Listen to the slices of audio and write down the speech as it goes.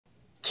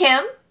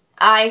Kim.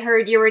 I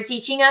heard you were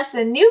teaching us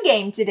a new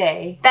game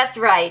today. That's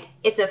right.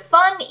 It's a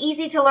fun,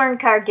 easy-to-learn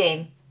card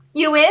game.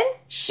 You in?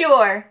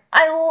 Sure.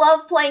 I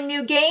love playing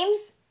new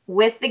games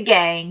with the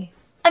gang.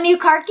 A new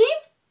card game?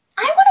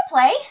 I want to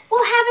play.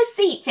 Well, have a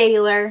seat,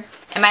 Taylor.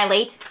 Am I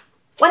late?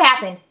 What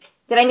happened?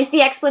 Did I miss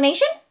the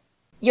explanation?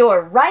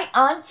 You're right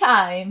on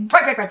time.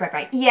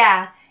 Right.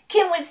 Yeah,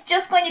 Kim was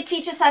just going to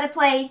teach us how to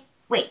play...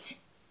 Wait.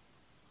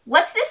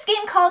 What's this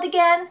game called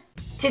again?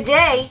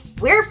 Today,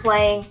 we're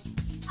playing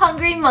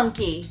Hungry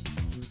Monkey.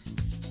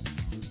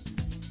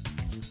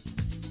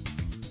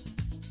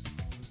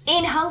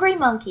 In Hungry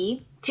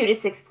Monkey, 2 to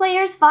 6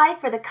 players vie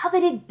for the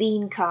coveted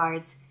bean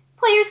cards.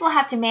 Players will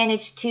have to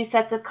manage 2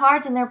 sets of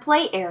cards in their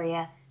play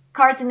area,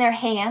 cards in their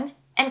hand,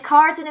 and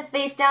cards in a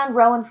face-down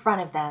row in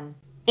front of them.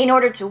 In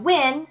order to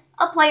win,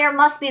 a player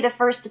must be the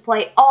first to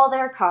play all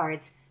their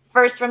cards,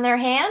 first from their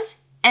hand,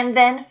 and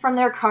then from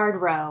their card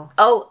row.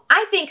 Oh,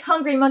 I think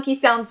Hungry Monkey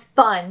sounds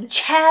fun.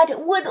 Chad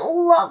would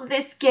love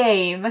this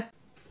game.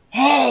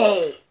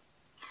 Hey!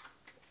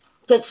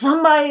 Did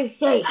somebody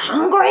say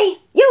hungry?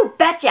 You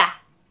betcha!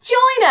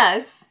 Join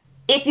us!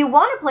 If you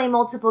want to play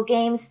multiple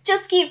games,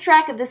 just keep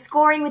track of the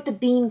scoring with the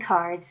bean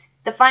cards.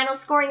 The final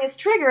scoring is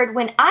triggered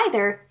when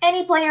either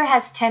any player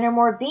has 10 or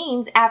more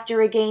beans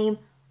after a game,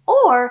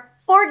 or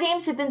 4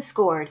 games have been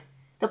scored.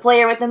 The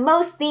player with the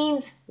most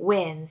beans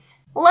wins.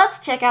 Let's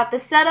check out the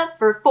setup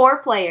for 4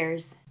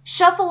 players.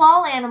 Shuffle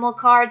all animal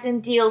cards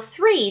and deal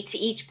 3 to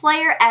each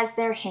player as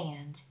their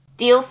hand.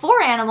 Deal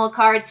 4 animal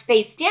cards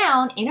face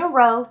down in a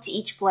row to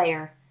each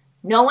player.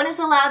 No one is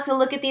allowed to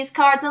look at these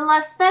cards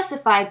unless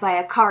specified by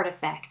a card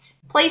effect.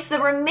 Place the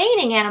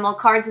remaining animal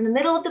cards in the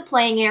middle of the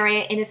playing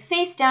area in a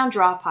face-down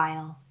draw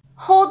pile.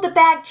 Hold the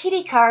bad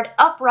kitty card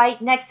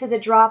upright next to the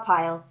draw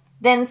pile.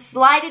 Then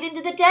slide it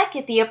into the deck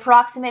at the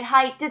approximate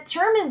height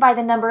determined by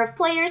the number of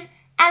players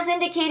as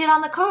indicated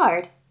on the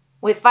card.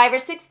 With 5 or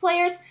 6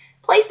 players,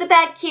 place the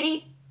bad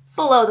kitty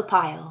below the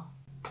pile.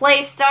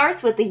 Play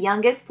starts with the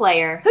youngest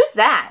player. Who's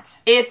that?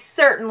 It's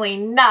certainly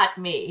not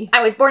me.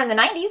 I was born in the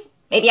 90s.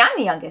 Maybe I'm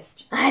the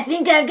youngest. I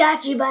think I've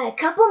got you by a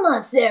couple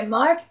months there,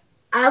 Mark.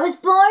 I was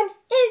born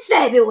in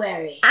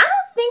February. I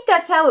don't think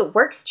that's how it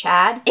works,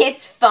 Chad.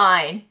 It's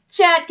fine.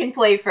 Chad can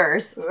play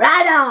first.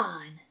 Right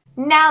on.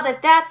 Now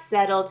that that's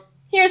settled,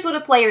 here's what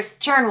a player's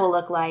turn will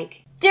look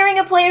like. During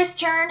a player's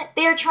turn,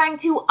 they are trying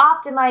to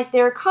optimize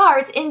their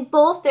cards in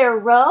both their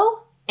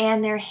row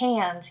and their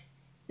hand.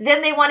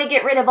 Then they want to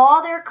get rid of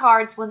all their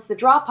cards once the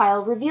draw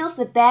pile reveals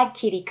the bad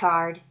kitty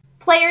card.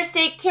 Players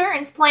take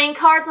turns playing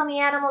cards on the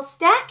animal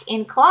stack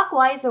in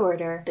clockwise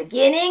order.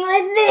 Beginning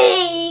with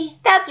me.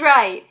 That's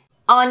right.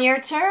 On your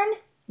turn,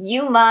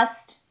 you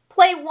must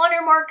play 1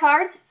 or more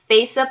cards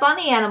face up on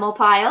the animal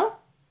pile,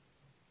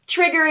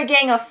 trigger a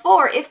gang of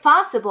 4 if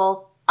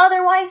possible,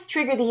 otherwise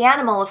trigger the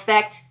animal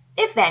effect,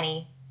 if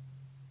any.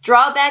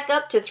 Draw back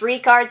up to 3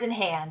 cards in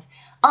hand,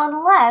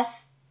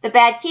 unless the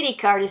bad kitty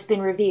card has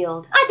been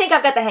revealed. I think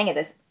I've got the hang of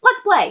this.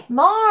 Let's play.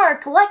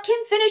 Mark, let Kim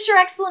finish your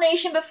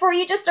explanation before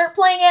you just start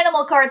playing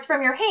animal cards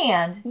from your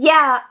hand.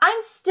 Yeah, I'm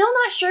still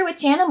not sure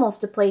which animals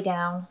to play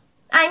down.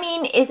 I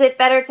mean, is it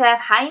better to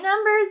have high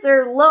numbers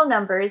or low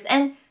numbers?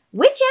 And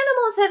which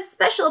animals have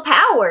special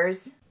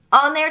powers?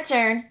 On their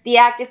turn, the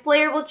active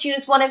player will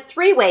choose one of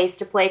 3 ways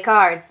to play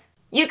cards.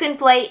 You can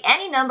play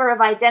any number of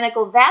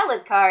identical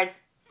valid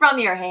cards from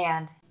your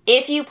hand.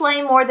 If you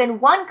play more than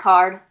 1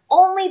 card,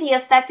 only the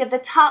effect of the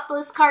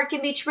topmost card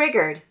can be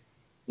triggered.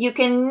 You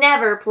can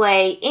never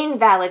play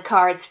invalid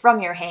cards from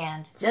your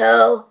hand.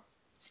 So,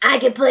 I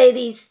could play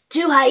these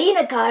 2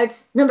 hyena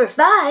cards, number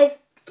 5,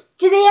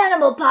 to the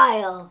animal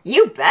pile.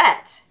 You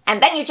bet.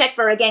 And then you check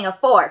for a gang of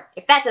 4.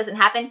 If that doesn't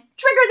happen,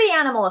 trigger the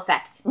animal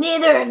effect.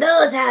 Neither of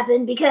those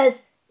happen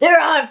because there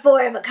aren't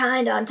 4 of a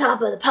kind on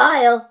top of the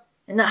pile,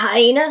 and the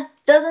hyena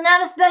doesn't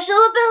have a special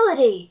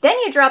ability. Then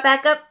you draw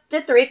back up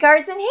to 3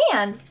 cards in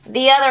hand.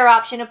 The other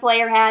option a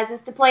player has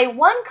is to play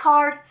 1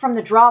 card from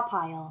the draw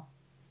pile.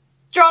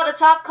 Draw the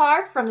top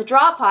card from the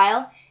draw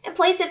pile and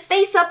place it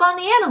face up on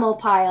the animal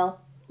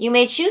pile. You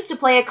may choose to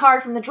play a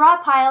card from the draw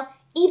pile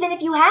even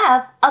if you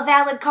have a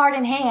valid card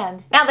in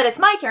hand. Now that it's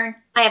my turn,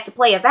 I have to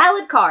play a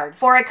valid card.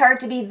 For a card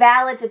to be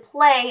valid to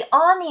play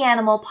on the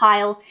animal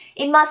pile,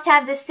 it must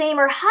have the same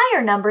or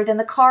higher number than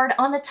the card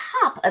on the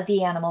top of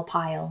the animal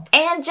pile.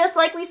 And just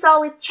like we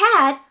saw with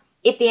Chad,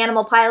 if the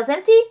animal pile's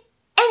empty,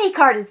 any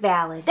card is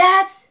valid.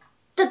 That's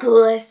the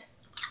coolest.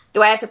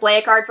 Do I have to play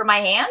a card from my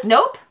hand?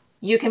 Nope.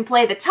 You can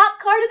play the top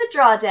card of the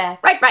draw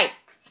deck. Right.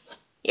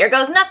 Here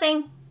goes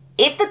nothing.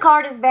 If the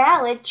card is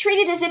valid, treat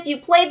it as if you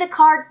played the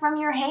card from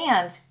your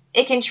hand.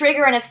 It can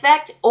trigger an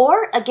effect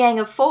or a gang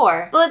of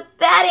 4. But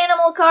that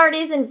animal card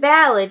isn't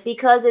valid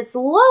because it's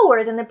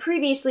lower than the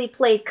previously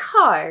played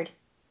card.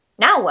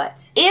 Now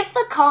what? If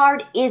the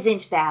card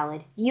isn't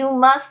valid, you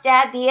must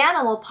add the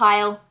animal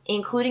pile,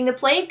 including the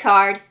played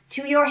card,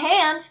 to your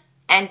hand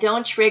and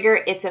don't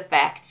trigger its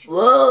effect.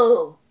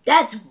 Whoa,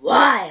 that's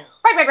wild.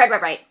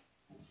 Right.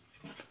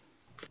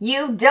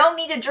 You don't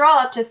need to draw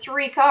up to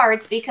 3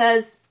 cards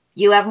because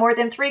you have more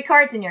than 3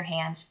 cards in your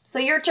hand. So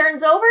your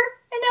turn's over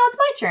And now it's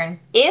my turn.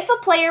 If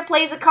a player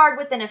plays a card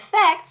with an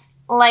effect,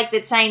 like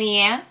the Tiny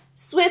Ant,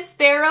 Swift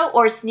Sparrow,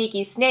 or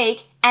Sneaky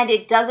Snake, and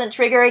it doesn't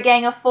trigger a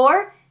gang of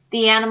 4,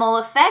 the animal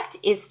effect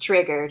is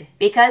triggered.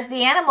 Because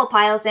the animal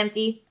pile's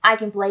empty, I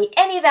can play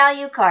any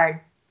value card.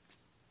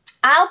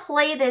 I'll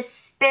play this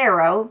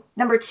Sparrow,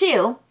 number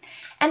 2,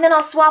 and then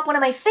I'll swap one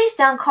of my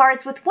face-down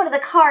cards with one of the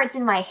cards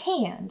in my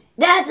hand.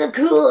 That's a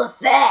cool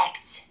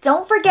effect.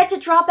 Don't forget to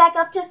draw back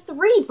up to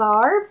 3,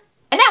 Barb.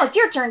 And now it's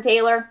your turn,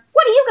 Taylor.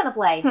 What are you gonna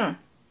play?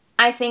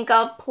 I think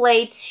I'll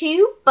play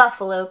 2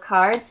 buffalo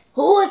cards.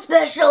 What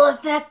special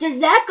effect does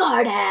that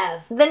card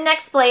have? The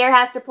next player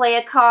has to play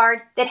a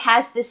card that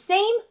has the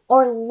same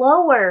or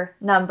lower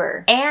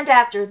number. And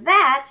after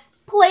that,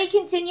 play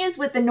continues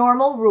with the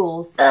normal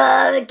rules.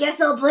 I guess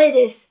I'll play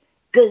this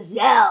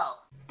gazelle.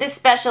 The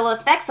special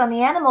effects on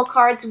the animal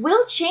cards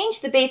will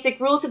change the basic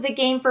rules of the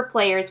game for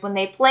players when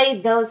they play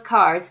those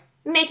cards,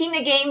 making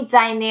the game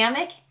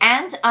dynamic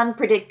and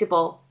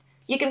unpredictable.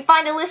 You can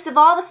find a list of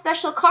all the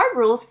special card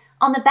rules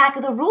on the back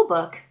of the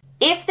rulebook.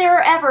 If there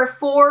are ever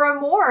 4 or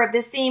more of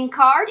the same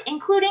card,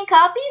 including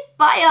copies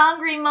by a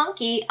hungry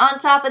monkey on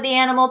top of the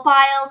animal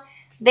pile,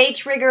 they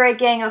trigger a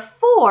gang of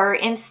 4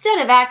 instead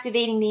of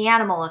activating the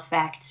animal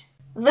effect.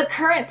 The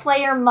current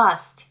player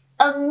must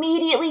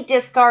immediately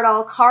discard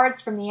all cards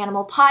from the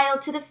animal pile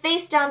to the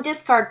face-down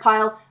discard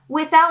pile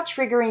without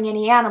triggering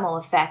any animal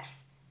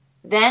effects.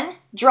 Then,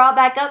 draw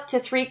back up to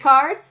 3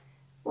 cards.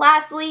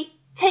 Lastly,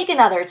 take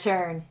another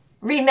turn.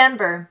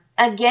 Remember,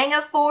 a gang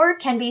of 4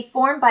 can be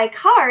formed by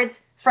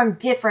cards from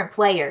different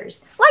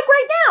players. Like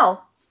right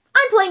now!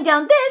 I'm playing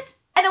down this,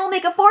 and it will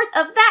make a 4th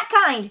of that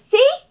kind.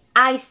 See?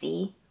 I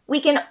see. We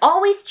can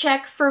always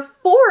check for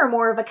 4 or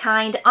more of a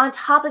kind on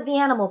top of the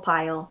animal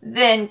pile.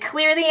 Then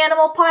clear the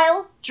animal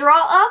pile,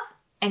 draw up,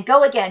 and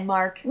go again,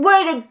 Mark.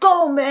 Way to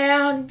go,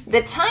 man!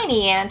 The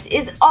Tiny Ant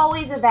is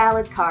always a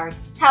valid card.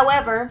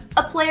 However,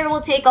 a player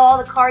will take all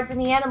the cards in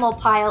the animal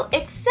pile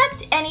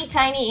except any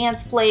tiny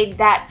ants played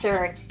that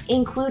turn,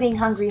 including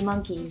hungry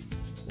monkeys.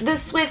 The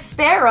Swift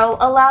Sparrow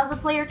allows a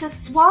player to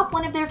swap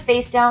one of their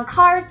face-down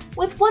cards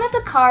with one of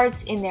the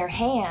cards in their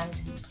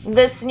hand.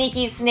 The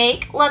Sneaky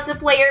Snake lets a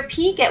player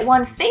peek at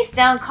one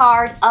face-down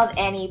card of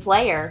any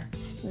player.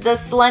 The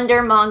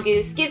Slender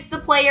Mongoose gives the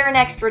player an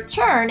extra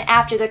turn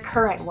after the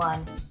current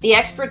one. The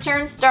extra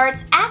turn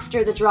starts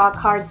after the draw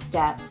card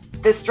step.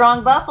 The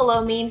Strong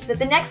Buffalo means that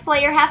the next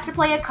player has to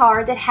play a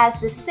card that has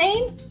the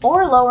same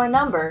or lower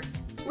number.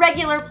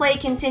 Regular play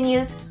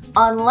continues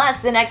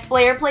unless the next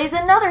player plays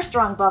another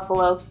Strong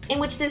Buffalo, in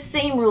which the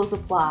same rules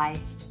apply.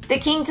 The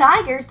King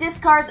Tiger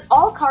discards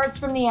all cards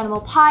from the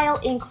animal pile,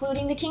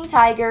 including the King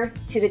Tiger,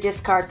 to the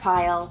discard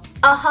pile.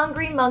 A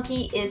Hungry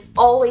Monkey is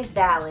always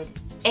valid,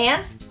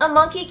 and a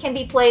monkey can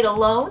be played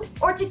alone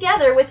or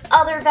together with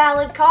other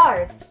valid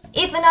cards.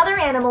 If another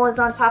animal is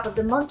on top of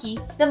the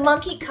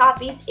monkey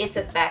copies its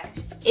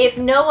effect. If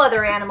no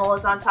other animal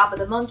is on top of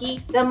the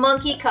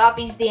monkey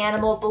copies the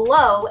animal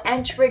below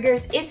and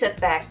triggers its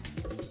effect.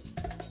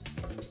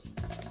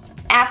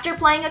 After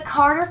playing a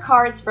card or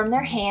cards from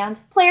their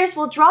hand, players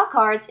will draw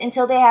cards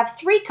until they have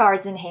 3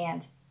 cards in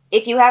hand.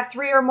 If you have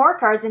 3 or more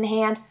cards in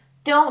hand,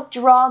 don't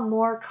draw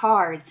more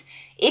cards.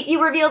 If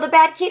you reveal the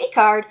Bad Kitty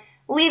card,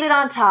 leave it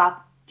on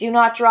top. Do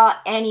not draw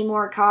any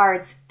more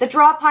cards. The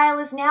draw pile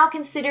is now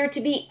considered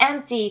to be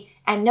empty,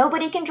 and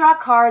nobody can draw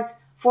cards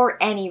for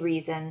any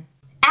reason.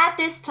 At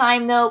this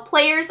time, though,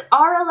 players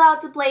are allowed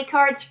to play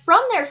cards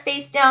from their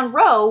face-down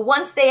row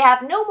once they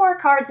have no more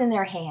cards in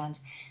their hand.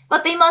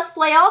 But they must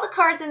play all the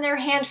cards in their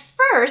hand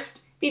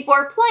first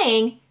before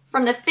playing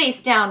from the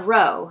face-down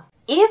row.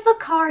 If a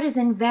card is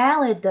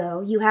invalid,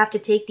 though, you have to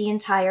take the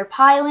entire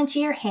pile into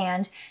your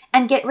hand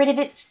and get rid of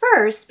it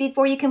first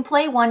before you can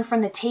play one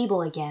from the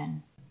table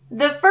again.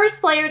 The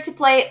first player to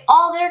play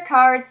all their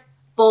cards,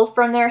 both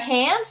from their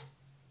hand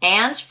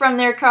and from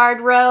their card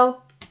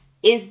row,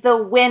 is the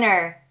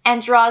winner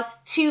and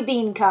draws 2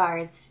 bean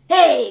cards.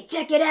 Hey,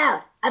 check it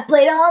out! I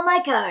played all my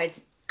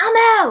cards. I'm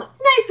out!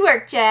 Nice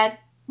work, Chad.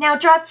 Now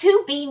draw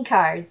 2 bean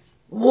cards.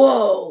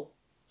 Whoa!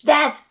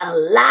 That's a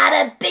lot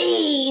of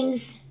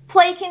beans!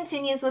 Play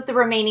continues with the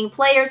remaining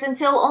players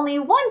until only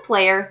one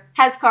player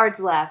has cards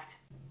left.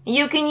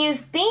 You can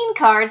use bean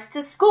cards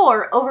to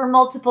score over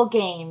multiple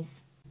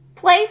games.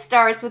 Play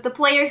starts with the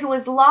player who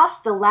has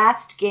lost the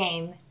last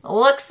game.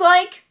 Looks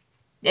like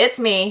it's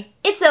me.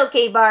 It's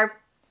okay, Barb.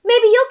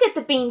 Maybe you'll get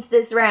the beans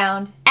this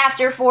round.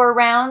 After 4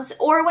 rounds,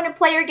 or when a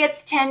player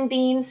gets 10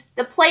 beans,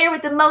 the player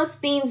with the most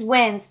beans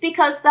wins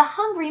because the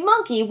hungry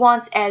monkey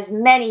wants as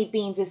many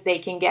beans as they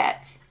can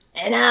get.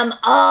 And I'm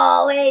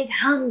always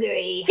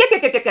hungry.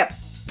 Yep.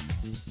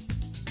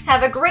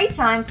 Have a great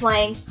time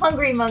playing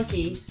Hungry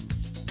Monkey.